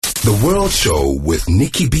The World Show with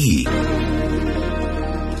Nicky B.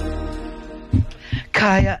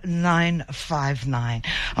 Kaya 959.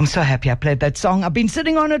 I'm so happy I played that song. I've been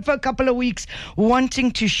sitting on it for a couple of weeks, wanting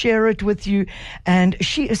to share it with you. And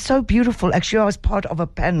she is so beautiful. Actually, I was part of a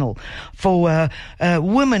panel for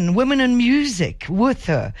women in music with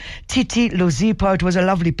her. Titi Lozipo. It was a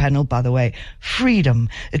lovely panel, by the way. Freedom.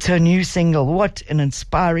 It's her new single. What an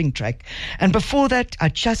inspiring track. And before that, I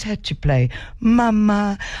just had to play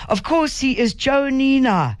Mama. Of course, he is Joe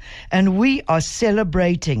Nina. And we are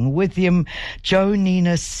celebrating with him Joe Nina's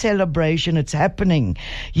celebration. It's happening.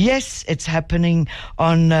 Yes, it's happening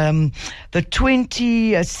on the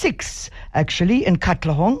 26th, actually, in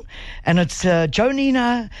Katlehong. And it's Joe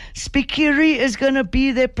Nina. Spikiri is going to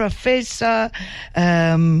be there, Professor,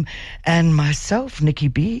 and myself, Nicky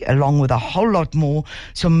B, along with a whole lot more.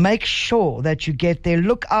 So make sure that you get there.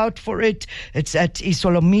 Look out for it. It's at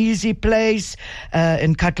Isolomizi Place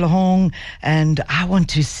in Katlehong. And I want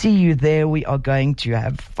to see you there. We are going to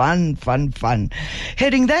have fun.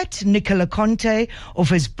 Heading that, Nicola Conte of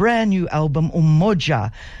his brand new album,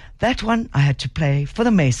 Umoja. That one I had to play for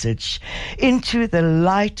the message. Into the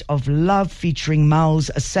Light of Love featuring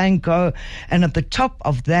Miles Asanko. And at the top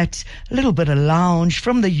of that, a little bit of lounge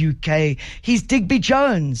from the UK. He's Digby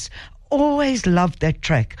Jones. Always loved that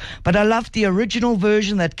track, but I loved the original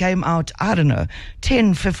version that came out, I don't know,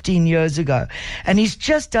 10, 15 years ago. And he's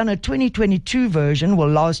just done a 2022 version. Well,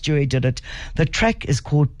 last year he did it. The track is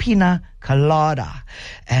called Pina Colada,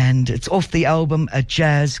 and it's off the album A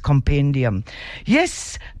Jazz Compendium.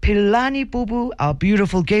 Yes, Pilani Bubu, our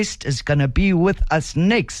beautiful guest, is going to be with us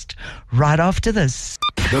next, right after this.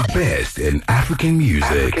 The best in African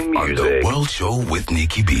music on The World Show with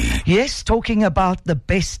Nicky B. Yes, talking about the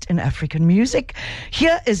best in African music.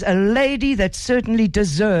 Here is a lady that certainly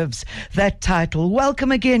deserves that title.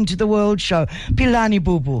 Welcome again to The World Show, Pilani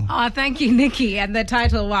Bubu. Oh, thank you, Nicky. And the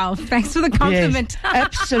title, wow, thanks for the compliment. Yes,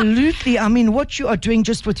 absolutely. I mean, what you are doing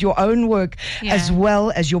just with your own work as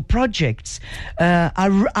well as your projects,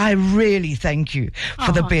 I really thank you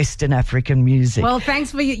for the best in African music. Well,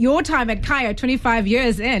 thanks for your time at Kaya, 25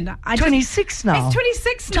 years in. 26 now. It's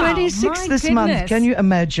 26 now. 26 this month. Can you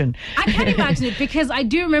imagine? I can imagine it, because I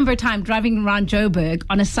do remember a time driving around Joburg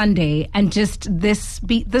on a Sunday and just this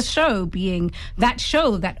show being that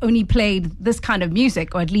show that only played this kind of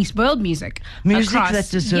music, or at least world music. Music that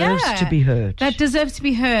deserves to be heard. That deserves to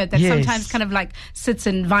be heard. That sometimes kind of like sits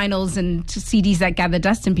in vinyls and CDs that gather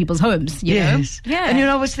dust in people's homes. You know? Yeah. And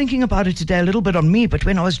I was thinking about it today a little bit on me, but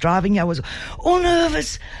when I was driving, I was all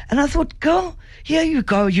nervous. And I thought, girl, here you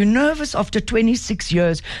go. You're nervous after 26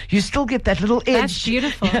 years. You still get that little edge. That's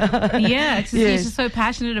beautiful. You're just so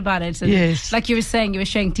passionate about it. And like you were saying, you were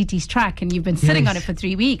sharing Titi's track and you've been sitting on it for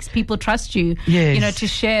 3 weeks. People trust you, to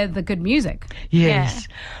share the good music. Yes.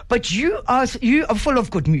 Yeah. But you are full of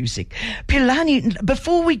good music. Pilani,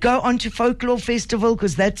 before we go on to Folklore Festival,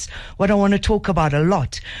 because that's what I want to talk about a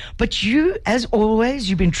lot. But you, as always,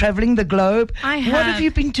 you've been traveling the globe. I have. What have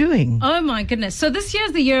you been doing? Oh my goodness. So this year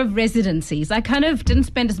is the year of residencies. I kind of didn't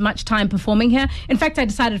spend as much time performing here. In fact, I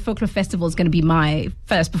decided Folklore Festival is going to be my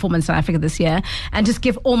first performance in South Africa this year and just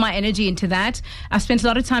give all my energy into that. I've spent a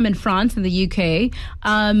lot of time in France and the UK.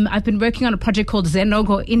 I've been working on a project called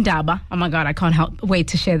Zenogo Indaba. Oh my God, I can't wait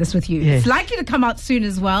to share this with you. Yes. It's likely to come out soon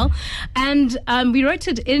as well. And we wrote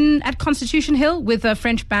it at Constitution Hill with a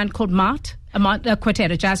French band called Mart. A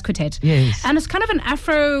quartet, a jazz quartet. Yes. And it's kind of an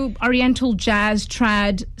Afro-Oriental jazz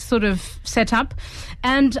trad sort of setup.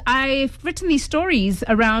 And I've written these stories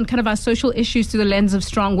around kind of our social issues through the lens of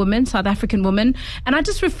strong women, South African women. And I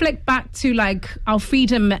just reflect back to like our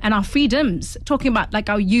freedom and our freedoms, talking about like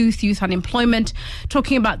our youth unemployment,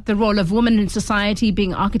 talking about the role of women in society,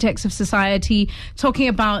 being architects of society, talking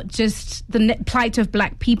about just the plight of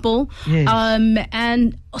black people,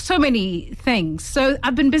 and so many things. So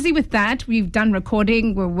I've been busy with that. We've done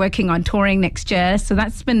recording. We're working on touring next year. So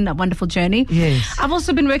that's been a wonderful journey. Yes. I've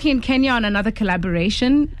also been working in Kenya on another collaboration.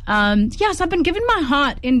 So I've been giving my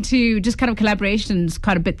heart into just kind of collaborations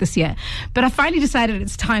quite a bit this year. But I finally decided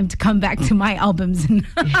it's time to come back to my albums and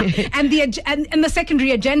the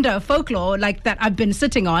secondary agenda of folklore like that I've been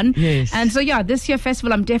sitting on. Yes. And so this year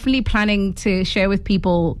festival, I'm definitely planning to share with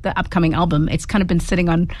people the upcoming album. It's kind of been sitting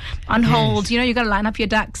on hold. You got to line up your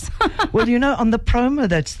ducks. Well, on the promo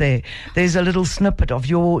that's there's a little snippet of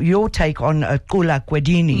your take on Kula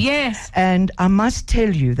Kwedini. Yes. And I must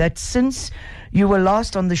tell you that since you were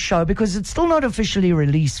last on the show, because it's still not officially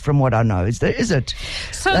released from what I know. Is it?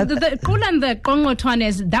 So the Kula and the Kongo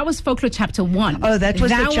Twanes, that was Folklore Chapter 1. Oh, that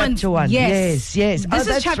was the Chapter 1. Yes. This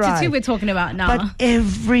is Chapter 2 we're talking about now. But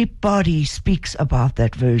everybody speaks about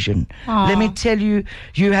that version. Let me tell you,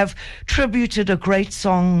 you have tributed a great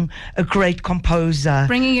song, a great composer.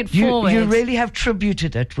 Bringing it forward. You really have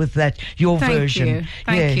tributed it with that, your version.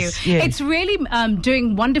 Thank you. Yes. It's really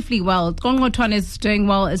doing wonderfully well. Kongo Twanes is doing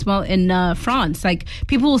well as well in France. Like,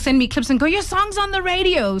 people will send me clips and go, your song's on the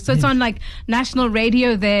radio. So it's on like national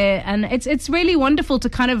radio there. And it's really wonderful to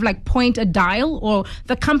kind of like point a dial or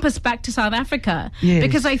the compass back to South Africa. Yes.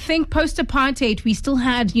 Because I think post-apartheid, we still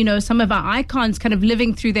had, some of our icons kind of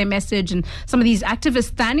living through their message, and some of these activists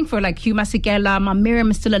standing for, like Hugh Masekela,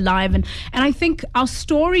 Miriam is still alive. And I think our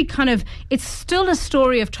story it's still a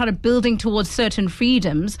story of trying to building towards certain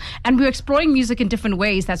freedoms. And we're exploring music in different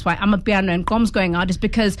ways. That's why Amapiano and Gom's going out, is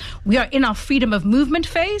because we are in our freedom of movement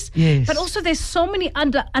phase. Yes. But also there's so many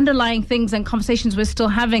underlying things and conversations we're still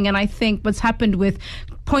having. And I think what's happened with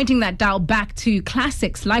pointing that dial back to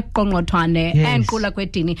classics like Kongo Twane and Kula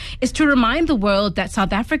Kwetini is to remind the world that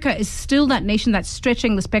South Africa is still that nation that's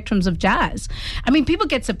stretching the spectrums of jazz. I mean, people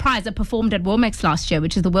get surprised. I performed at Womex last year,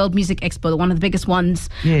 which is the World Music Expo, one of the biggest ones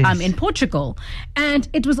in Portugal. And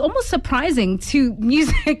it was almost surprising to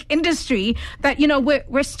music industry that,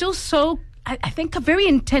 we're still so, I think, very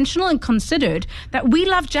intentional and considered that we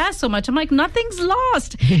love jazz so much. I'm like, nothing's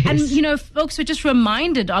lost. Yes. And, folks were just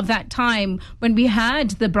reminded of that time when we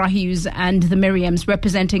had the Brahus and the Miriams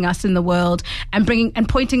representing us in the world and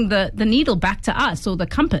pointing the needle back to us, or the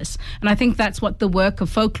compass. And I think that's what the work of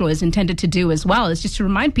folklore is intended to do as well, is just to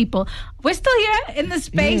remind people we're still here in this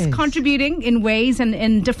space, contributing in ways and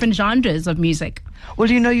in different genres of music.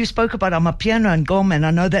 Well, you spoke about Amapiano and Gom, and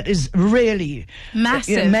I know that is really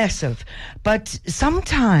massive. But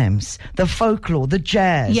sometimes the folklore, the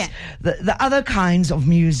jazz, the other kinds of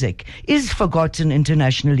music is forgotten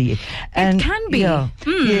internationally. And it can be.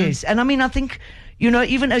 Yes. And I mean, I think,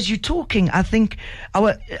 even as you're talking, I think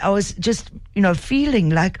I was just,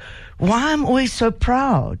 feeling like, why I'm always so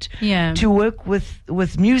proud to work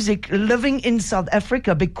with music living in South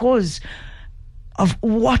Africa, because of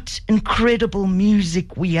what incredible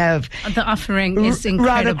music we have. The offering is incredible.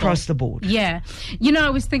 Right across the board. Yeah. I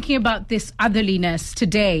was thinking about this otherliness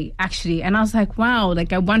today, actually, and I was like, wow,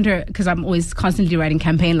 I wonder, because I'm always constantly writing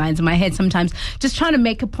campaign lines in my head sometimes, just trying to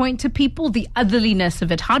make a point to people, the otherliness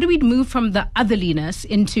of it. How do we move from the otherliness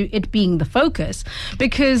into it being the focus?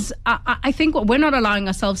 Because I think what we're not allowing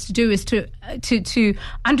ourselves to do is to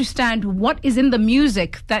understand what is in the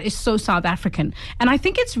music that is so South African. And I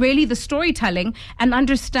think it's really the storytelling and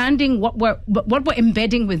understanding what we're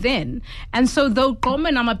embedding within. And so though Goma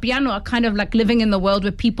and Amapiano are kind of like living in the world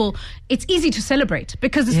where people, it's easy to celebrate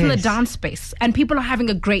because it's in the dance space and people are having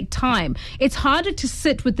a great time. It's harder to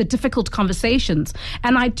sit with the difficult conversations.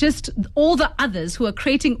 And all the others who are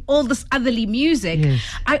creating all this otherly music,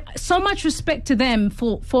 I so much respect to them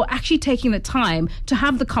for actually taking the time to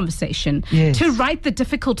have the conversation, to write the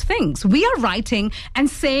difficult things. We are writing and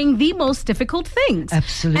saying the most difficult things.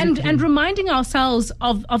 Absolutely. And reminding ourselves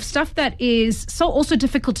of stuff that is so also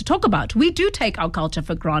difficult to talk about. We do take our culture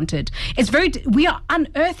for granted. We are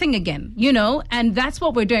unearthing again, and that's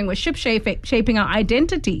what we're doing. We're shaping our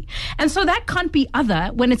identity. And so that can't be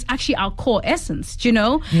other when it's actually our core essence,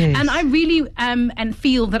 Yes. And I really and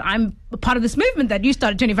feel that I'm part of this movement that you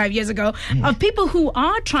started 25 years ago of people who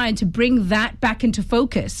are trying to bring that back into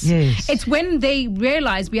focus. Yes. It's when they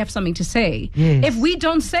realize we have something to say. Yes. If we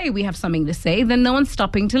don't say we have something to say, then no one's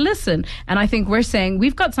stopping to listen. And I think we're saying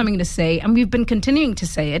we've got something to say and we've been continuing to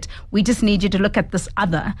say it. We just need you to look at this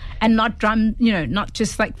other and not not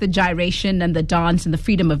just like the gyration and the dance and the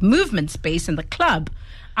freedom of movement space and the club.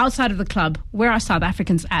 Outside of the club, where are South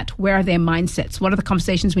Africans at? Where are their mindsets? What are the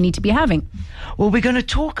conversations we need to be having? Well, we're going to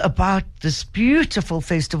talk about this beautiful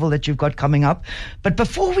festival that you've got coming up. But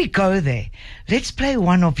before we go there, let's play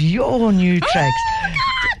one of your new tracks.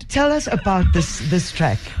 Tell us about this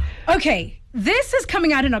track. Okay. This is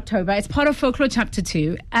coming out in October. It's part of Folklore Chapter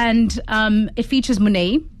 2. And it features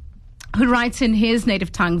Monet, who writes in his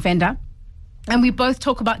native tongue, Venda. And we both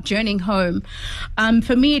talk about journeying home.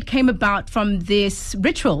 For me, it came about from this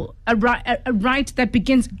ritual, a rite that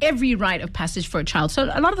begins every rite of passage for a child. So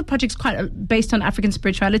a lot of the project's quite based on African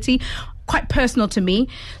spirituality, quite personal to me.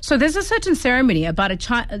 So there's a certain ceremony about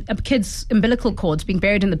a kid's umbilical cords being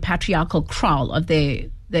buried in the patriarchal kraal of their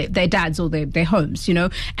dads or their homes,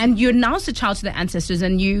 and you announce the child to their ancestors,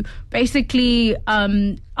 and you basically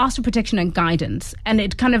ask for protection and guidance, and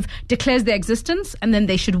it kind of declares their existence, and then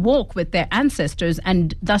they should walk with their ancestors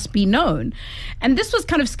and thus be known. And this was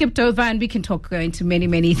kind of skipped over, and we can go into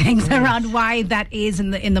many things around why that is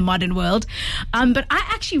in the modern world. But I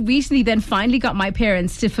actually recently then finally got my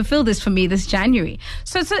parents to fulfill this for me this January.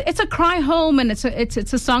 So it's a cry home, and it's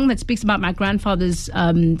a song that speaks about my grandfather's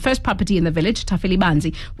first property in the village,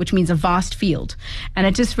 Tafelibanzi, which means a vast field. And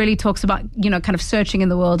it just really talks about, kind of searching in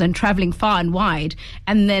the world and traveling far and wide,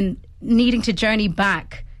 and then needing to journey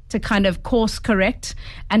back to kind of course correct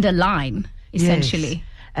and align, essentially. Yes.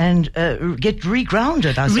 And get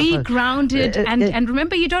regrounded, I suppose. Regrounded, and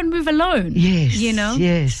remember, you don't move alone. Yes,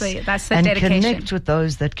 yes. So that's the and dedication. And connect with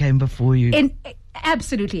those that came before you.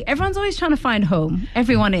 Absolutely. Everyone's always trying to find home.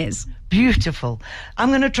 Everyone is. Beautiful. I'm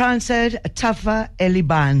going to try and say it, Tafa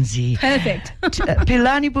Elibanzi. Perfect.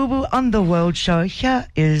 Pilani Bubu on The World Show. Here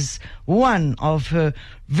is one of her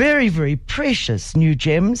very, very precious new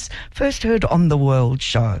gems, first heard on The World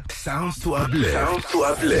Show. Sounds to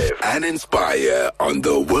uplift and inspire on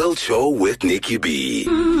The World Show with Nicky B.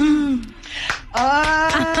 Thank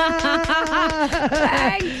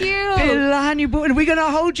you. Pilani Bubu. And we're going to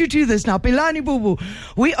hold you to this now. Pilani Bubu,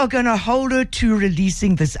 we are going to hold her to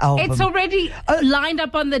releasing this album. It's already lined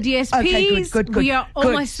up on the DSPs. Okay, good. We are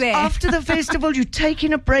almost there. After the festival, you're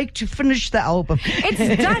taking a break to finish the album.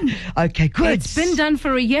 It's done. Okay, good. It's been done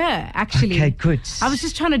for a year, actually. Okay, good. I was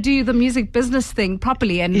just trying to do the music business thing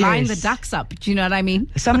properly and line the ducks up. Do you know what I mean?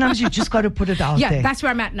 Sometimes you just got to put it out there. Yeah, that's where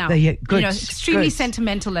I'm at now. Good. Extremely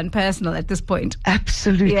sentimental and personal at this point.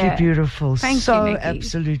 Absolutely beautiful. Thank you, Nicky.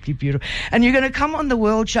 Absolutely beautiful. And you're going to come on The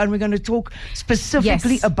World Show, and we're going to talk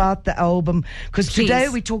specifically about the album, because today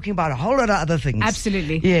we're talking about a whole lot of other things.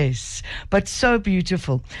 Absolutely. Yes, but so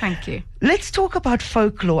beautiful. Thank you. Let's talk about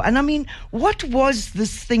folklore. And I mean, what was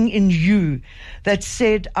this thing in you that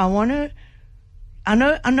said, I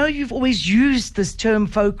know you've always used this term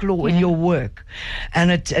folklore in your work,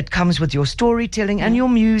 and it comes with your storytelling and your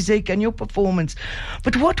music and your performance.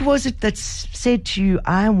 But what was it that said to you,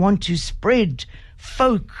 I want to spread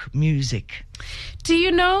folk music? Do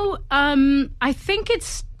you know, I think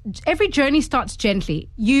every journey starts gently.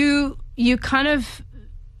 You kind of,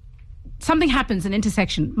 something happens, an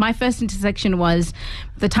intersection. My first intersection was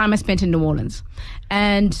the time I spent in New Orleans,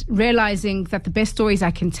 and realizing that the best stories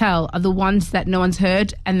I can tell are the ones that no one's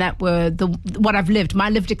heard, and that were what I've lived, my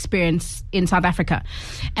lived experience in South Africa.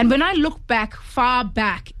 And when I look far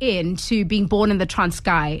back into being born in the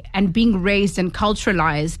Transkei and being raised and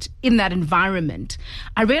culturalized in that environment,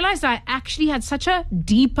 I realized I actually had such a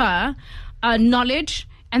deeper knowledge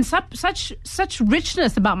and such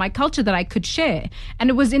richness about my culture that I could share. And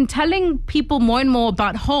it was in telling people more and more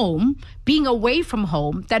about home, being away from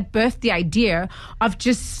home, that birthed the idea of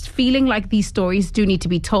just feeling like these stories do need to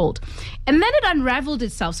be told. And then it unraveled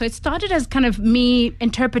itself. So it started as kind of me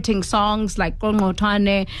interpreting songs like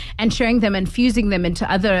Gongotane and sharing them and fusing them into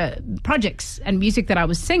other projects and music that I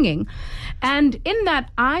was singing. And in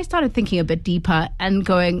that, I started thinking a bit deeper and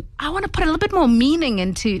going, I want to put a little bit more meaning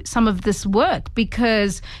into some of this work,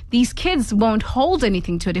 because these kids won't hold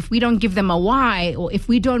anything to it if we don't give them a why, or if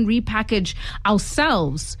we don't repackage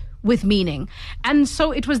ourselves with meaning. And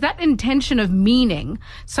so it was that intention of meaning.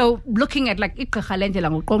 So looking at like,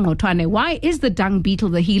 why is the dung beetle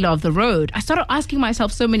the healer of the road? I started asking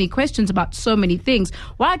myself so many questions about so many things.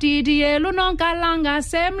 What's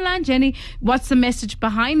the message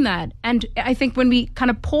behind that? And I think when we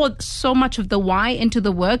kind of pour so much of the why into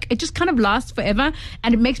the work, it just kind of lasts forever,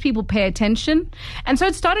 and it makes people pay attention. And so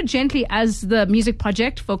it started gently as the music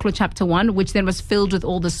project, Folklore Chapter 1, which then was filled with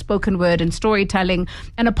all the spoken word and storytelling,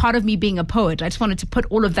 and a part of me being a poet. I just wanted to put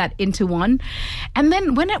all of that into one. And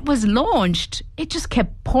then when it was launched, it just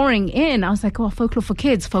kept pouring in. I was like, folklore for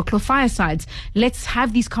kids, folklore firesides. Let's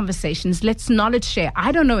have these conversations. Let's knowledge share.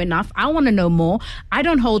 I don't know enough. I want to know more. I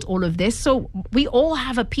don't hold all of this. So we all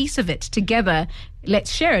have a piece of it together.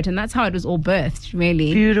 Let's share it. And that's how it was all birthed,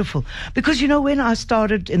 really. Beautiful. Because, when I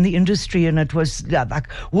started in the industry, and it was like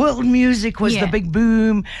world music was the big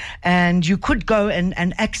boom, and you could go and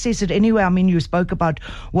access it anywhere. I mean, you spoke about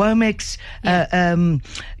Womex, and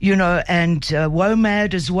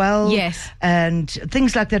WOMAD as well. Yes. And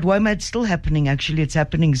things like that. WOMAD's still happening, actually. It's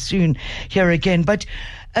happening soon here again. But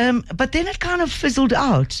then it kind of fizzled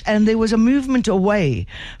out, and there was a movement away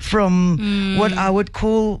from what I would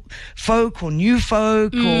call folk or new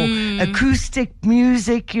folk or acoustic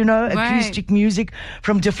music, acoustic music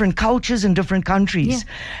from different cultures and different countries. Yeah.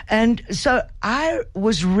 And so I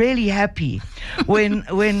was really happy when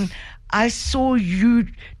I saw you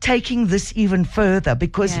taking this even further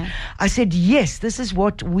because I said, yes, this is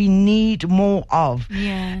what we need more of.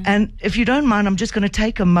 Yeah. And if you don't mind, I'm just going to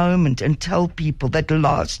take a moment and tell people that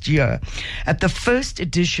last year at the first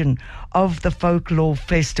edition of the Folklore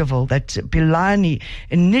Festival that Pilani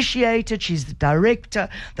initiated, she's the director,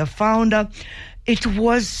 the founder, it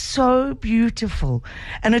was so beautiful.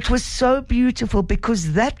 And it was so beautiful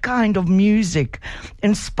because that kind of music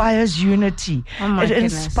inspires unity. It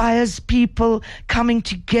goodness. inspires people coming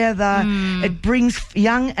together. It brings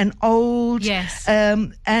young and old. Yes.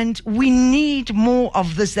 And we need more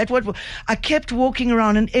of this. That's what I kept walking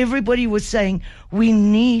around and everybody was saying, we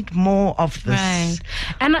need more of this. Right.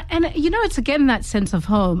 And it's again that sense of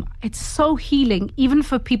home. It's so healing, even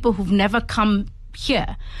for people who've never come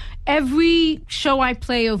here. Every show I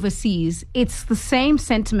play overseas, it's the same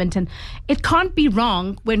sentiment, and it can't be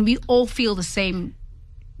wrong when we all feel the same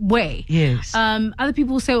way. Yes. Other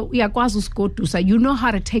people will say, yeah, you know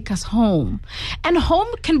how to take us home. And home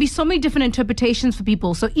can be so many different interpretations for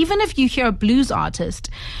people. So even if you hear a blues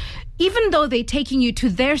artist, even though they're taking you to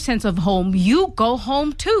their sense of home, you go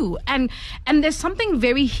home too. And there's something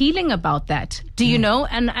very healing about that. Do you know?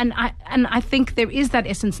 And I think there is that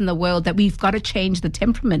essence in the world that we've got to change the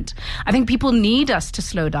temperament. I think people need us to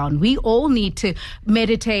slow down. We all need to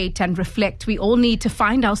meditate and reflect. We all need to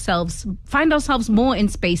find ourselves more in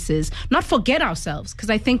spaces, not forget ourselves. Because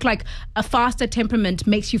I think like a faster temperament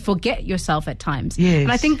makes you forget yourself at times. Yes.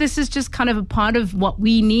 And I think this is just kind of a part of what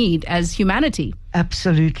we need as humanity.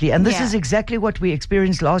 Absolutely. And this is exactly what we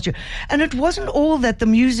experienced last year. And it wasn't all that the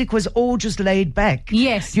music was all just laid back.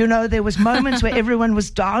 Yes. You know, there was moments where everyone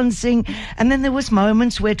was dancing, and then there was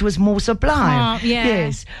moments where it was more sublime. Oh, yeah.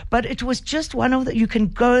 Yes. But it was just one of the, you can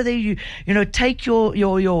go there, you know, take your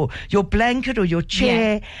blanket or your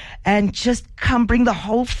chair and just come, bring the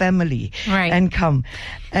whole family and come.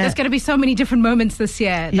 There's going to be so many different moments this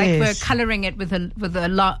year. Like Yes. we're colouring it with a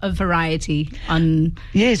lot of variety.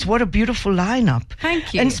 Yes, what a beautiful lineup.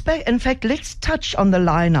 Thank you. In fact, let's touch on the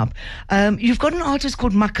lineup. You've got an artist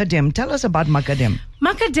called Makadem. Tell us about Makadem.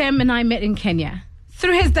 Makadem and I met in Kenya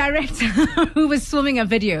through his director who was filming a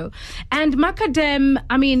video. And Makadem,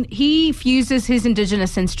 I mean, he fuses his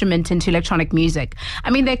indigenous instrument into electronic music. I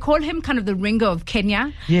mean, they call him kind of the Ringo of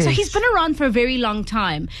Kenya. Yes. So he's been around for a very long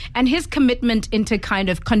time. And his commitment into kind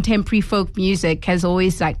of contemporary folk music has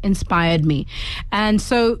always like inspired me. And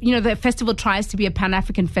so, you know, the festival tries to be a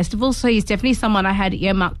Pan-African festival. So he's definitely someone I had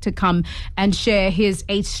earmarked to come and share his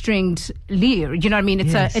 8-stringed lyre. You know what I mean?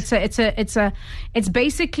 It's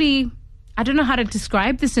basically, I don't know how to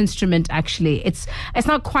describe this instrument actually. It's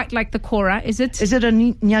not quite like the kora, is it? Is it a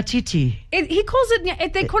nyatiti? He calls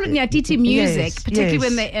it, they call it nyatiti music, Yes,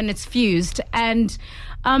 particularly yes. when it's fused. And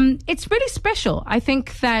it's really special. I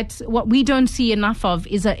think that what we don't see enough of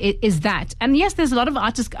is that. And yes, there's a lot of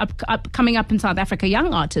artists coming up in South Africa,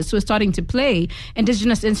 young artists who are starting to play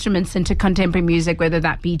indigenous instruments into contemporary music, whether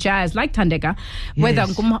that be jazz like Tandeka, whether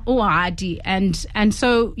Ngoma and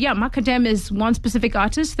so Makadem is one specific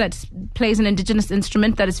artist that plays an indigenous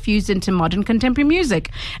instrument that is fused into modern contemporary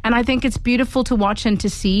music. And I think it's beautiful to watch and to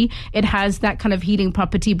see. It has that kind of healing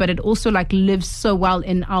property, but it also like lives so well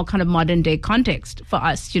in our kind of modern day context for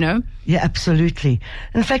us, you know? Yeah, absolutely.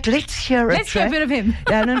 In fact, let's hear a track. Let's hear a bit of him.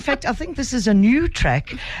 And in fact, I think this is a new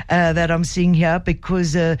track that I'm seeing here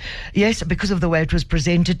because of the way it was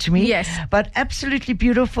presented to me. Yes. But absolutely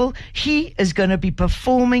beautiful. He is going to be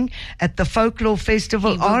performing at the Folklore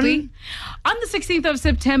Festival on the 16th of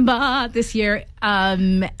September this year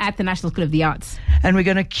at the National School of the Arts. And we're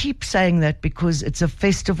going to keep saying that because it's a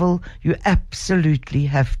festival you absolutely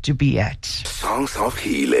have to be at. Songs of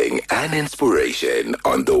healing and inspiration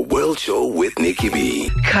on The World Show with Nicky B.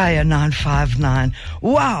 Kaya 959.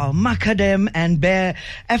 Wow, Makadem and Bear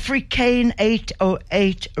Africane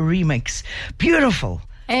 808 remix. Beautiful.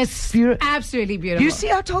 It's absolutely beautiful. You see,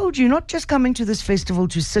 I told you, not just coming to this festival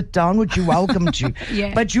to sit down, which you're welcome to,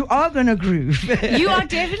 but you are going to groove. You are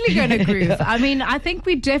definitely going to groove. I mean, I think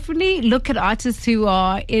we definitely look at artists who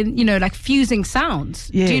are in, you know, like fusing sounds.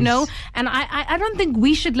 Yes. Do you know? And I don't think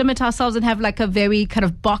we should limit ourselves and have like a very kind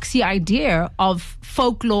of boxy idea of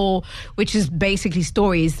folklore, which is basically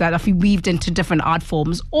stories that are weaved into different art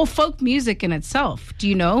forms, or folk music in itself. Do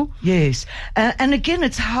you know? Yes. And again,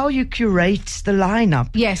 it's how you curate the lineup.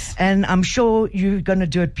 Yes. And I'm sure you're going to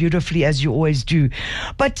do it beautifully as you always do.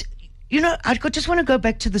 But, you know, I just want to go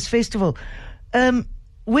back to this festival.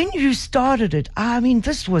 when you started it, I mean,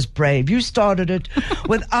 this was brave. You started it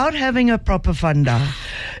without having a proper funder.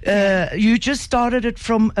 You just started it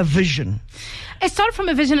from a vision. It started from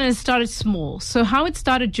a vision and it started small. So how it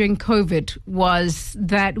started during COVID was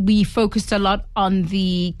that we focused a lot on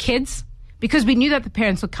the kids because we knew that the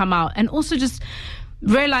parents would come out, and also just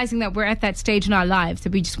realizing that we're at that stage in our lives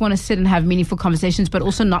that we just want to sit and have meaningful conversations, but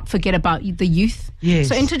also not forget about the youth. Yes.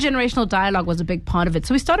 So intergenerational dialogue was a big part of it.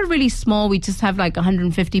 So we started really small. We just have like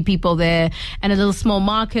 150 people there and a little small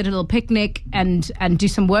market, a little picnic, and do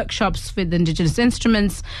some workshops with indigenous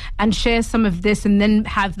instruments and share some of this, and then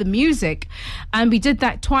have the music. And we did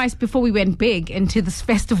that twice before we went big into this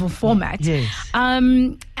festival format. Yes.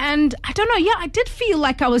 And I don't know. Yeah, I did feel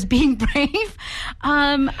like I was being brave.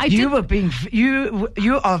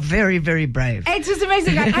 You are very, very brave. It's just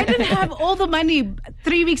amazing. I didn't have all the money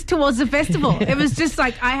 3 weeks towards the festival. It was just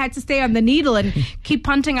like I had to stay on the needle and keep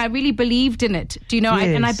punting. I really believed in it. Do you know?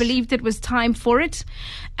 Yes. And I believed it was time for it.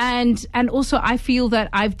 And also I feel that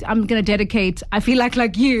I'm going to dedicate, I feel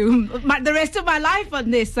like you, the rest of my life on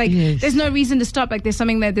this. Like, yes. There's no reason to stop. Like,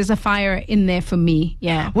 there's a fire in there for me.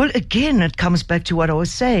 Yeah. Well, again, it comes back to what I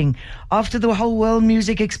was saying. After the whole world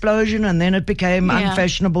music explosion, and then it became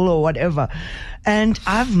unfashionable or whatever. And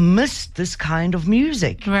I've missed this kind of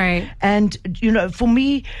music. Right. And, for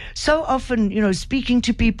me, so often, speaking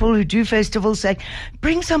to people who do festivals, say,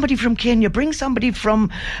 bring somebody from Kenya, bring somebody from,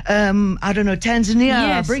 Tanzania,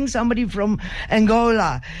 Yes. bring somebody from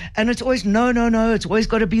Angola. And it's always, no, it's always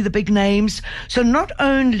got to be the big names. So not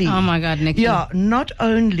only... Oh, my God, Nicky. Yeah, not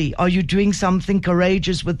only are you doing something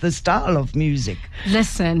courageous with the style of music.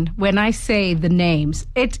 Listen, when I say the names,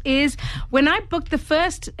 it is... When I booked the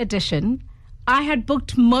first edition, I had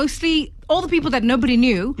booked mostly all the people that nobody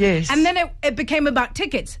knew. Yes. And then it became about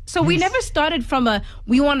tickets. So we never started from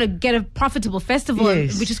we want to get a profitable festival and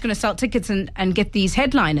Yes. we're just going to sell tickets and get these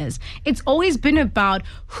headliners. It's always been about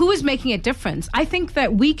who is making a difference. I think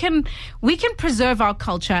that we can preserve our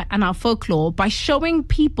culture and our folklore by showing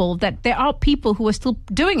people that there are people who are still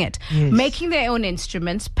doing it, Yes. making their own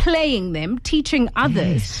instruments, playing them, teaching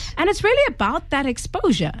others. Yes. And it's really about that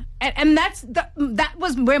exposure. And that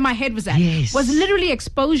was where my head was at. Yes. Was literally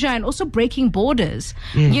exposure and also breaking borders,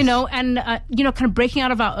 Yes. and kind of breaking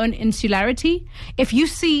out of our own insularity. If you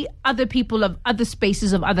see other people of other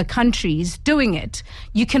spaces of other countries doing it,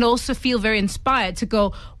 you can also feel very inspired to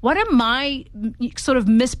go, what am I sort of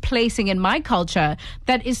misplacing in my culture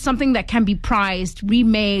that is something that can be prized,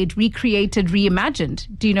 remade, recreated, reimagined?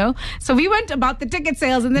 Do you know? So we went about the ticket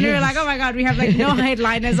sales, and then we were like, oh my God, we have like no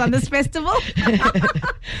headliners on this festival.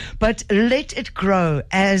 But let it grow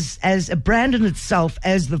as a brand in itself,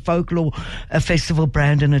 as the folklore festival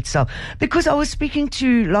brand in itself. Because I was speaking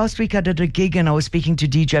to, last week I did a gig and I was speaking to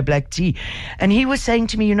DJ Black T, and he was saying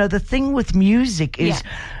to me, the thing with music is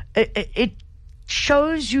it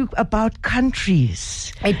shows you about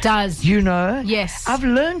countries. It does. Yes. I've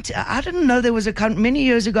learned, I didn't know there was a country. Many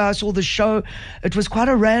years ago I saw the show. It was quite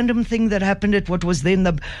a random thing that happened at what was then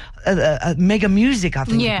the Mega Music, I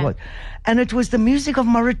think it was. And it was the music of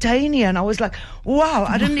Mauritania. And I was like, wow,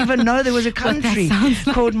 I didn't even know there was a country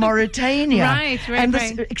called Mauritania. Right. And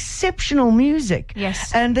this exceptional music.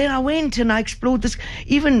 Yes. And then I went and I explored this.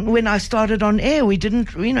 Even when I started on air, we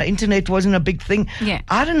didn't, internet wasn't a big thing. Yeah.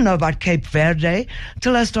 I didn't know about Cape Verde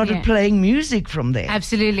till I started playing music from there.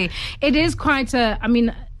 Absolutely. It is quite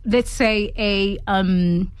let's say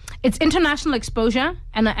it's international exposure,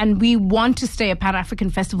 and we want to stay a Pan-African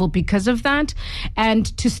festival because of that,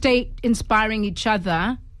 and to stay inspiring each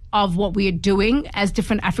other of what we are doing as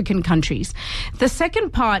different African countries. The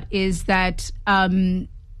second part is that,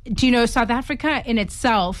 South Africa in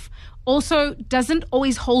itself also doesn't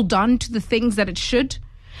always hold on to the things that it should.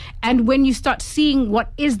 And when you start seeing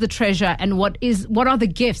what is the treasure and what are the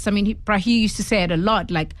gifts, Brahi used to say it a lot,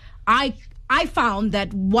 like, I found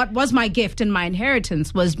that what was my gift and my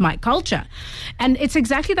inheritance was my culture. And it's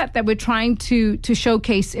exactly that we're trying to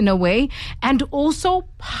showcase in a way, and also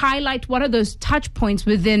highlight what are those touch points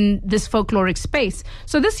within this folkloric space.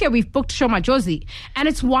 So this year we've booked Shoma Josie, and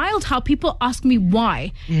it's wild how people ask me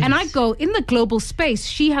why. Yes. And I go, in the global space,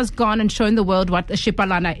 she has gone and shown the world what a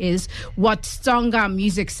Shipalana is, what Tsonga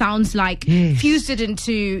music sounds like, fused it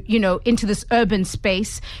into this urban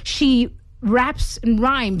space. She raps and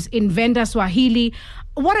rhymes in Venda Swahili.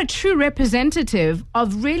 What a true representative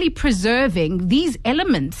of really preserving these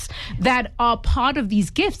elements that are part of these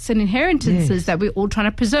gifts and inheritances that we're all trying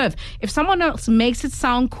to preserve. If someone else makes it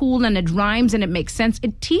sound cool and it rhymes and it makes sense,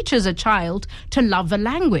 it teaches a child to love the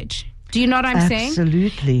language. Do you know what I'm saying?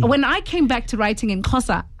 Absolutely. When I came back to writing in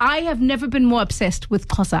Xhosa, I have never been more obsessed with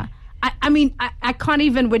Xhosa. I mean, I can't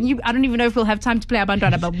even, I don't even know if we'll have time to play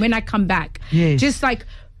Abantwana, but when I come back, just like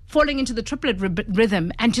falling into the triplet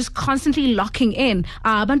rhythm and just constantly locking in.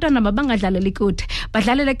 Abantwana mabangadlaleli kude,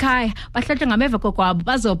 badlalele ekhaya, bahlatshwe ngameva kokwabo,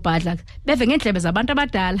 bazobhadla, beve ngendlebe zabantu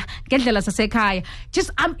abadala, ngendlela zasekhaya.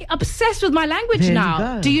 Just, I'm obsessed with my language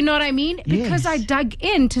now. Do you know what I mean? Because I dug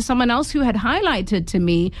into someone else who had highlighted to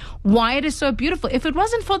me why it is so beautiful. If it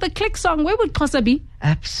wasn't for the click song, where would Xhosa be?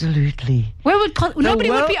 Absolutely. Where would nobody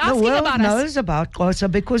would be asking about us. The world knows about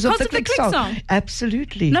Xhosa because of the click song.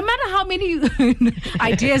 Absolutely. No matter how many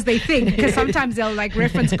ideas they think, because sometimes they'll like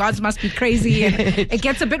reference gods must be crazy and it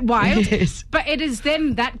gets a bit wild. Yes. But it is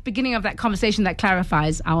then that beginning of that conversation that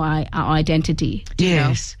clarifies our identity.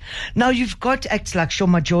 Yes. Now you've got acts like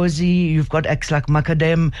Shoma Josie, you've got acts like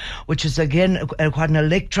Makadem, which is again quite an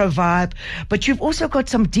electro vibe. But you've also got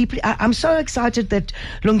some deeply. I'm so excited that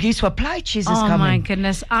Lungiswa Plaichis is coming. Oh my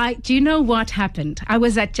goodness! Do you know what happened? I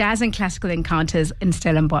was at Jazz and Classical Encounters in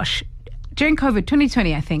Stellenbosch during COVID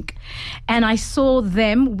 2020, I think, and I saw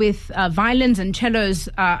them with violins and cellos.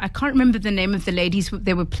 I can't remember the name of the ladies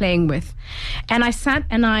they were playing with, and I sat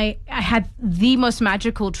and I had the most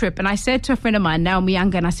magical trip. And I said to a friend of mine, Naomi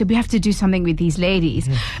Younger, and I said, we have to do something with these ladies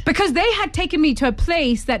because they had taken me to a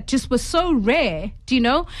place that just was so rare. Do you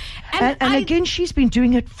know? And again, she's been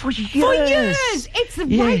doing it for years. For years, it's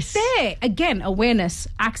right there. Again, awareness,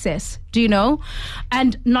 access. Do you know?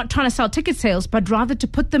 And not trying to sell ticket sales, but rather to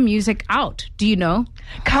put the music out. Do you know?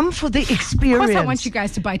 Come for the experience. Of course I want you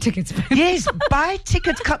guys to buy tickets. Yes, buy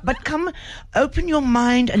tickets, but come, open your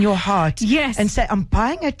mind and your heart. Yes. And say, I'm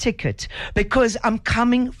buying a ticket because I'm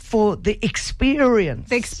coming for the experience.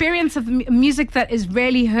 The experience of music that is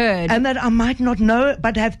rarely heard. And that I might not know,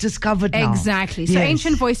 but have discovered now. Exactly. So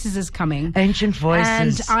Ancient Voices is coming. Ancient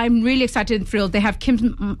Voices. And I'm really excited and thrilled. They have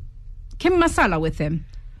Kim Masala with them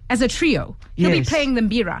as a trio. He'll be playing the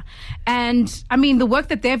mbira. And I mean, the work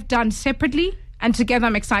that they've done separately and together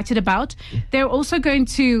I'm excited about. They're also going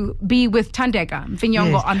to be with Thandeka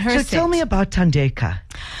Mfinyongo on her set. So tell me about Thandeka.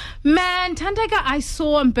 Man, Thandeka I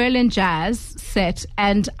saw on Berlin Jazz set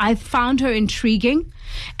and I found her intriguing.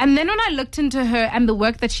 And then when I looked into her and the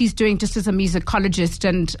work that she's doing just as a musicologist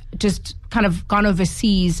and just kind of gone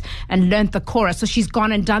overseas and learned the chorus. So she's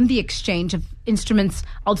gone and done the exchange of instruments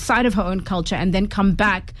outside of her own culture and then come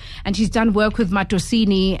back. And she's done work with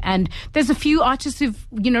Matosini. And there's a few artists who've,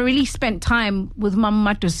 really spent time with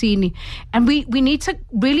Mama Matosini. And we need to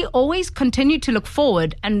really always continue to look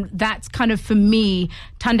forward. And that's kind of, for me,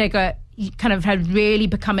 Thandeka kind of had really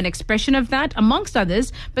become an expression of that, amongst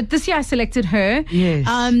others. But this year I selected her. Yes.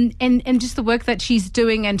 And just the work that she's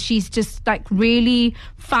doing, and she's just like really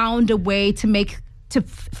found a way to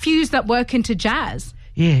fuse that work into jazz.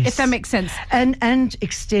 Yes. If that makes sense. And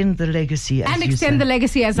extend the legacy. And extend the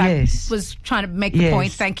legacy as I was trying to make the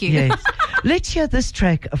point. Thank you. Yes. Let's hear this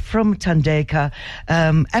track from Thandeka.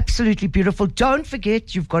 Absolutely beautiful. Don't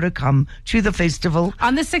forget, you've got to come to the festival.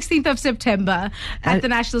 On the 16th of September at the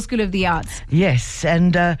National School of the Arts. Yes.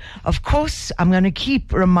 And of course, I'm going to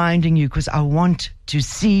keep reminding you because I want to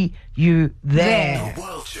see you there. The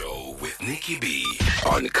World Show with Nicky B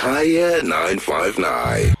on Kaya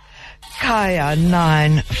 959. Kaya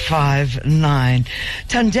 959.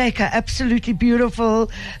 Thandeka, absolutely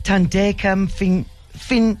beautiful.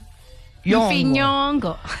 Thandeka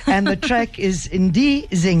Mfinyongo. And the track is Indi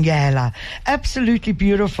Zingela. Absolutely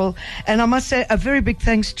beautiful. And I must say a very big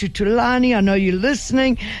thanks to Pilani. I know you're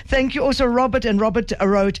listening. Thank you also, Robert. And Robert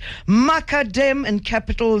wrote Makadem in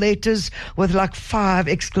capital letters with like 5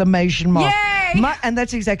 exclamation marks. Yay! And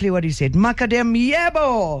that's exactly what he said. Makadem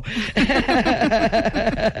Yebo.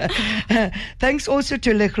 Thanks also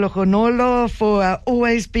to Leklokonolo for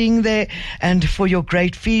always being there and for your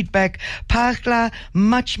great feedback. Pakla,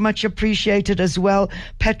 much appreciated as well.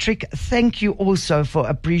 Patrick, thank you also for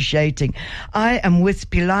appreciating. I am with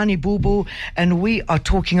Pilani Bubu and we are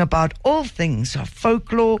talking about all things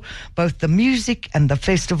folklore, both the music and the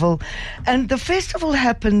festival. And the festival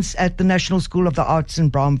happens at the National School of the Arts in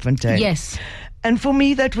Braamfontein. Yes. And for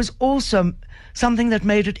me, that was also something that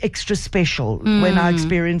made it extra special when I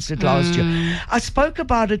experienced it last year. I spoke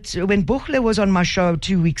about it when Buchle was on my show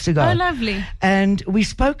 2 weeks ago. Oh, lovely. And we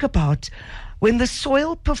spoke about when the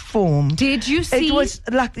Soil performed. Did you see? It was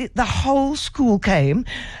like the whole school came.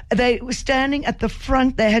 They were standing at the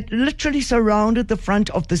front. They had literally surrounded the front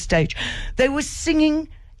of the stage. They were singing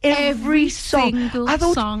every song. Single I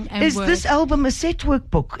thought, song and is word. this album a set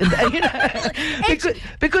workbook?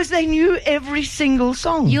 because they knew every single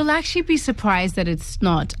song. You'll actually be surprised that it's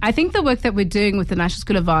not. I think the work that we're doing with the National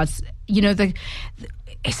School of Arts,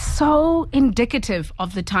 is so indicative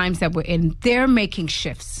of the times that we're in. They're making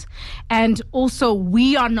shifts. And also,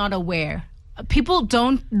 we are not aware. People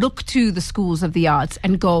don't look to the schools of the arts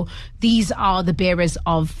and go, these are the bearers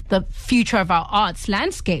of the future of our arts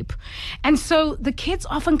landscape. And so the kids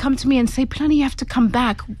often come to me and say, Pilani, you have to come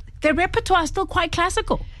back. Their repertoire is still quite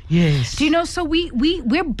classical. Yes. Do you know, so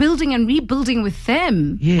we're building and rebuilding with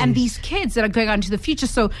them and these kids that are going out into the future.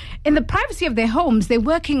 So in the privacy of their homes, they're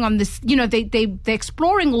working on this, they're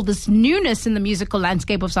exploring all this newness in the musical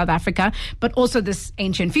landscape of South Africa, but also this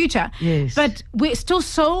ancient future. Yes. But we're still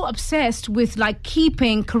so obsessed with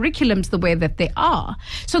keeping curriculums the way that they are.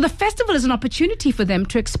 So the festival is an opportunity for them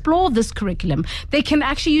to explore this curriculum. They can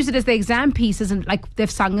actually use it as their exam pieces, and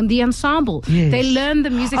they've sung in the ensemble. Yes. They learn the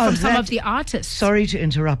music from some of the artists. Sorry to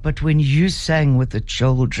interrupt, but when you sang with the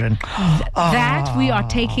children, that we are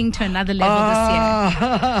taking to another level this year.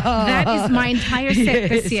 That is my entire set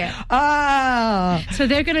this year. So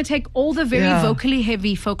they're going to take all the very vocally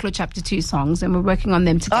heavy Folklore Chapter 2 songs, and we're working on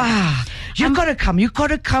them together. You've got to come. You've got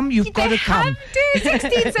to come. You've got to come.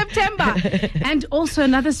 16 September. And also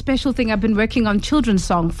another special thing, I've been working on children's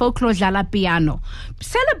song, Folklore Dlala Piano,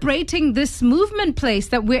 celebrating this movement place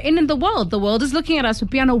that we're in the world. The world is looking at us with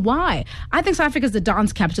piano. Why? I think South Africa is the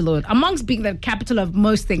dance capital, amongst being the capital of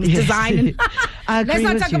most things, design. And let's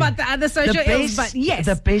not talk about the other social ills, but yes.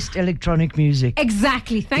 The best electronic music.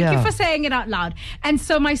 Exactly. Thank you for saying it out loud. And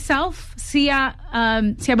so myself,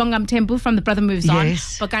 Siyabonga Mthembu from The Brother Moves On,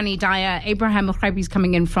 Bokani Daya, Abraham Mokhraibi's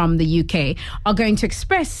coming in from the UK, are going to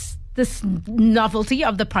express this novelty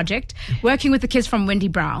of the project, working with the kids from Wendy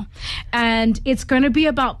Brow. And it's going to be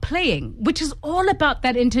about playing, which is all about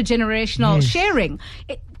that intergenerational sharing.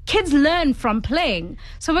 Kids learn from playing.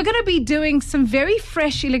 So we're going to be doing some very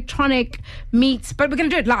fresh electronic meets, but we're going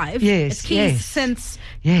to do it live. Yes, it's keys, synths,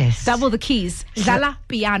 double the keys, Dlala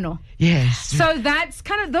Piano. Yes. So that's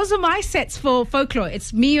those are my sets for folklore.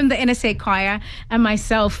 It's me and the NSA choir and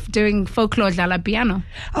myself doing Folklore Dlala Piano.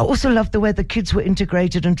 I also love the way the kids were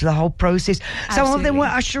integrated into the whole process. Some of them were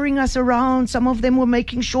ushering us around. Some of them were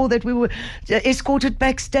making sure that we were escorted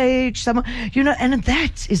backstage. And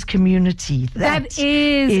that is community. That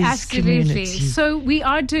is absolutely. Community. So we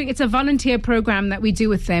are doing, it's a volunteer program that we do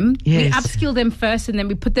with them. Yes. We upskill them first and then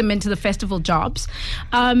we put them into the festival jobs.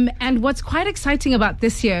 And what's quite exciting about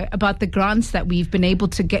this year, about the grants that we've been able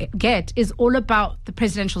to get is all about the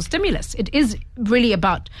presidential stimulus. It is really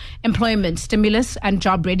about employment stimulus and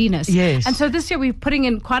job readiness. Yes. And so this year we're putting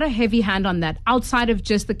in quite a heavy hand on that, outside of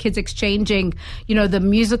just the kids exchanging, the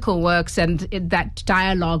musical works and that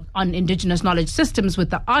dialogue on indigenous knowledge systems with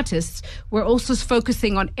the artists. We're also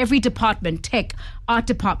focusing on every department, tech, art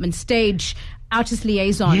department, stage, artist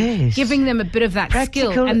liaison, giving them a bit of that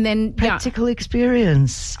skill and then practical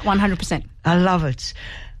experience. 100%. I love it.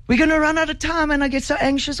 We're going to run out of time, and I get so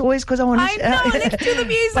anxious always because I want to... I know, let's do the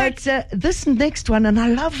music. But this next one, and I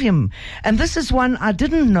love him, and this is one I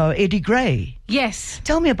didn't know, Eddie Gray. Yes.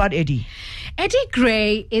 Tell me about Eddie. Eddie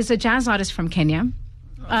Gray is a jazz artist from Kenya.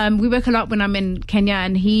 We work a lot when I'm in Kenya,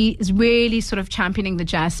 and he is really sort of championing the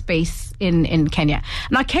jazz space in Kenya.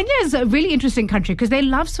 Now, Kenya is a really interesting country because they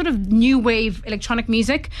love sort of new wave electronic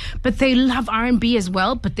music, but they love R&B as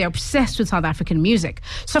well, but they're obsessed with South African music.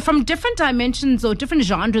 So from different dimensions or different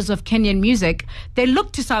genres of Kenyan music, they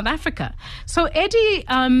look to South Africa. So Eddie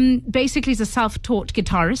basically is a self-taught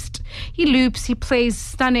guitarist. He loops, he plays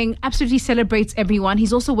stunning, absolutely celebrates everyone.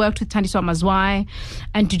 He's also worked with Thandiswa Mazwai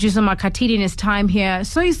and Duduzo Makatili in his time here.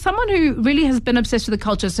 So he's someone who really has been obsessed with the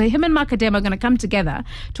culture. So him and Makadem are going to come together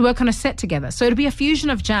to work on a set together. So it'll be a fusion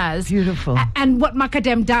of jazz. Beautiful. And what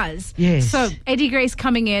Makadem does. Yes. So Eddie Gray's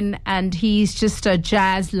coming in, and he's just a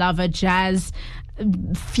jazz lover, jazz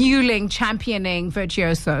fueling, championing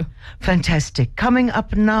virtuoso. Fantastic. Coming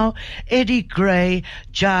up now, Eddie Gray,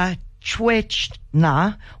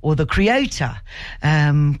 Chwechna, or the creator,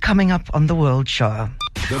 coming up on the World Show.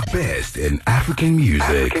 The best in African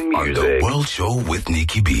music on the World Show with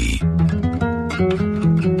Nicky B.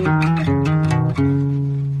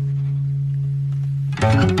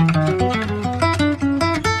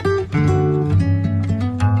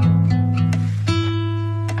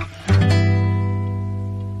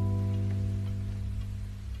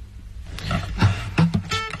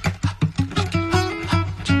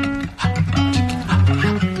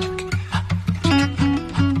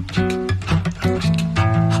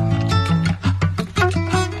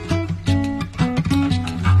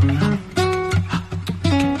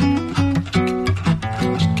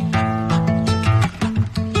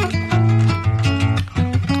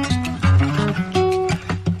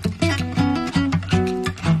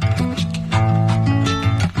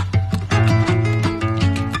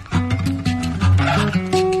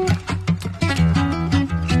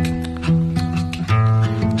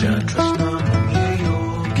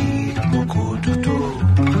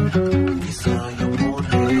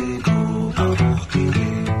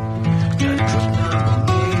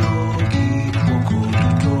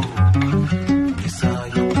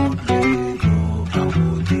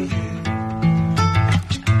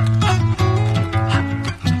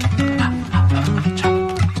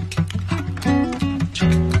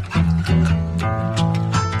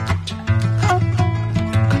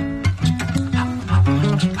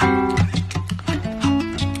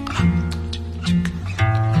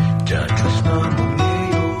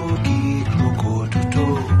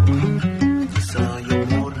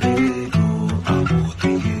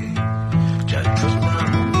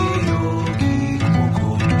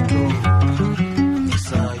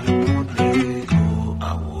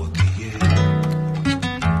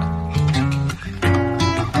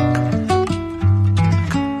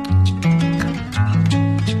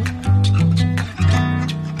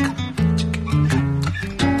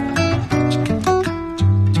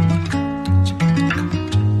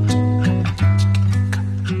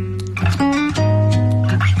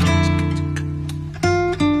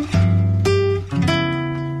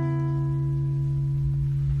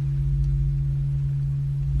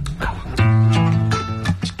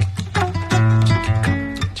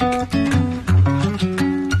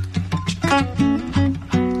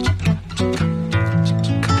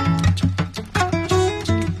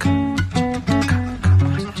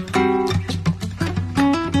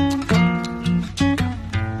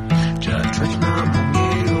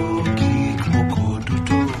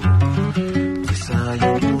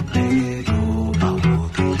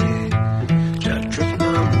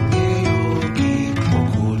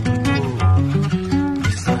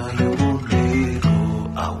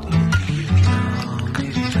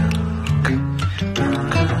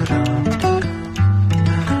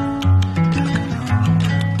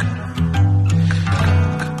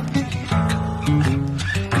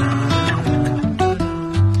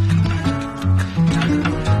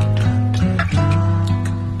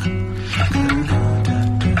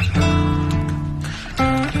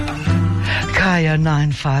 Kaya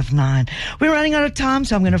 959. We're running out of time,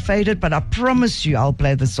 so I'm going to fade it, but I promise you I'll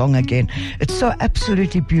play the song again. It's so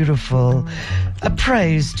absolutely beautiful. A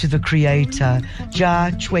praise to the creator, Ja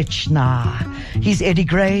Chwechna. He's Eddie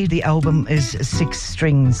Gray. The album is 6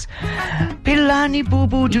 strings. Pilani,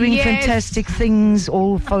 Bubu doing fantastic things,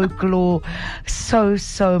 all folklore.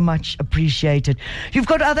 So much appreciated. You've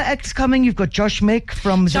got other acts coming. You've got Josh Meck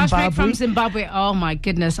from Zimbabwe. Josh Meck from Zimbabwe. Oh my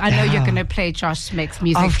goodness. I know you're going to play Josh Meck's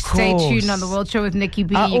music. Of Stay course. tuned on the World Show with Nicky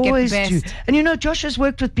B. I You always get the best. do. And you know, Josh has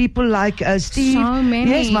worked with people like Steve. So many.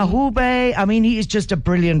 Yes, Mahube. I mean, he is just a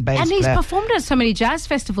brilliant bass And he's player. performed at so many jazz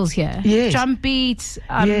festivals here. Yes. Drum beats.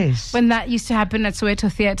 Yes. When that used to happen at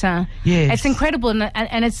Soweto Theatre. Yes. It's incredible.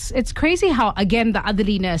 And it's crazy how, again, the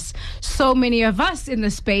otherliness, so many of us in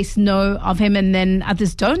the space know of him and then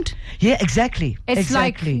others don't. Yeah, exactly. It's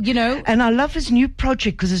exactly. like, you know. And I love his new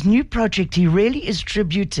project, because his new project, he really is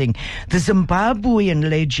tributing the Zimbabwean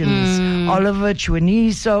legends, Oliver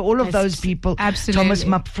Chweniso, all of those people, absolutely. Thomas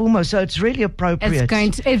Mapfumo. So it's really appropriate.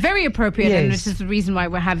 It's very appropriate, and Yes. this is the reason why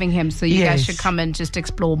we're having him. So you guys should come and just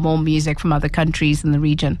explore more music from other countries in the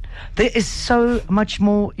region. There is so much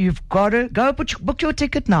more. You've got to go book your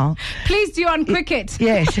ticket now. Please do on Cricket.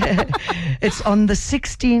 Yes. It's on the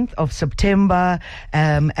 16th of September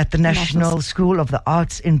at the National School of the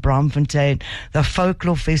Arts in Braamfontein, the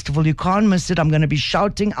Folklore Festival. You can't miss it. I'm going to be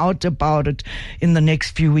shouting out about it in the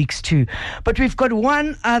next few weeks too. But we've got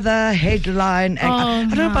one other headline. I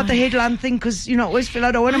don't know about the headline thing, because, you know, I always feel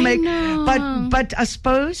I don't want to make... know. But I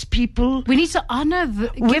suppose people... We need to honor,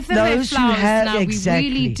 give them their those who flowers have- now. exactly.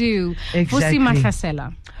 We really do. Exactly. Vusi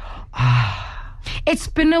Mahlasela. It's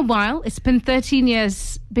been a while. It's been 13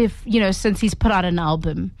 years, since he's put out an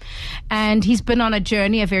album. And he's been on a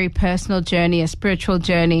journey, a very personal journey, a spiritual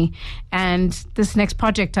journey. And this next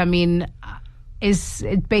project, is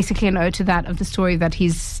basically an ode to that, of the story that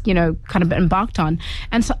he's, kind of embarked on.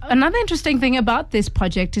 And so another interesting thing about this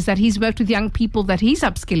project is that he's worked with young people that he's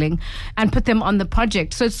upskilling and put them on the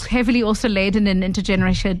project. So it's heavily also laden in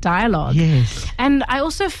intergenerational dialogue. Yes. And I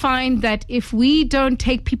also find that if we don't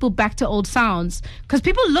take people back to old sounds, because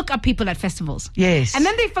people look up people at festivals. Yes. And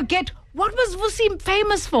then they forget, what was Vusi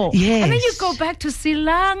famous for? Yes. And then you go back to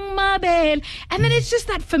Silang Mabel. And then it's just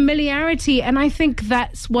that familiarity. And I think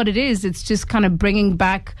that's what it is. It's just kind of bringing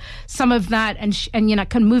back some of that and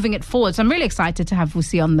kind of moving it forward. So I'm really excited to have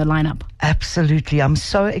Vusi on the lineup. Absolutely. I'm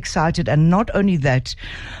so excited. And not only that,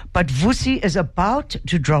 but Vusi is about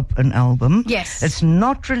to drop an album. Yes. It's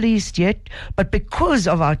not released yet, but because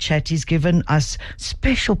of our chat, he's given us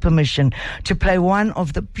special permission to play one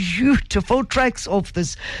of the beautiful tracks off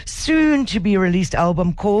this soon-to-be-released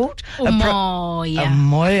album called Umoya.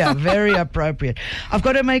 Umoya. Very appropriate. I've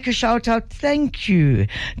got to make a shout-out. Thank you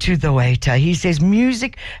to the waiter. He says,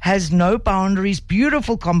 music has no boundaries.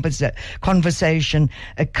 Beautiful conversation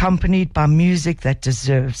accompanied by music that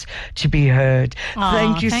deserves to be heard.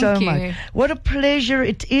 Thank you so much. What a pleasure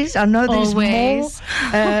it is. I know there's Always.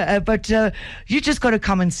 more, but you just got to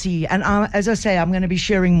come and see. And as I say, I'm going to be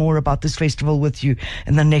sharing more about this festival with you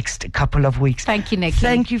in the next couple of weeks. Thank you, Nicky.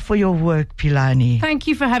 Thank you for your work, Pilani. Thank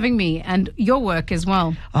you for having me, and your work as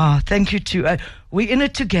well. Thank you too. We're in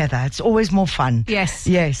it together. It's always more fun. Yes.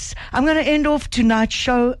 Yes. I'm going to end off tonight's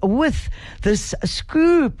show with this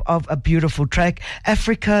scoop of a beautiful track.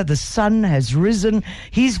 Africa, the sun has risen.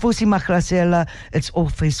 He's Vusi Mahlasela. It's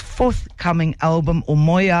off his forthcoming album,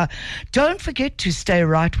 Umoya. Don't forget to stay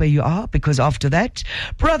right where you are, because after that,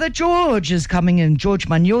 Brother George is coming in, George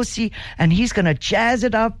Manyosi, and he's going to jazz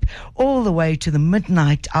it up all the way to the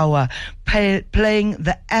midnight hour, playing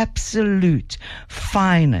the absolute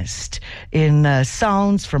finest in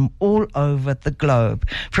sounds from all over the globe.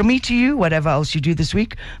 From me to you, whatever else you do this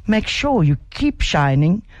week, make sure you keep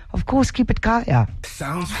shining. Of course, keep it Kaya.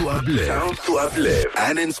 Sounds to uplift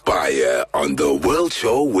and inspire on The World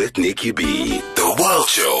Show with Nicky B. The World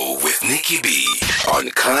Show with Nicky B on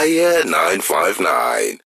Kaya 959.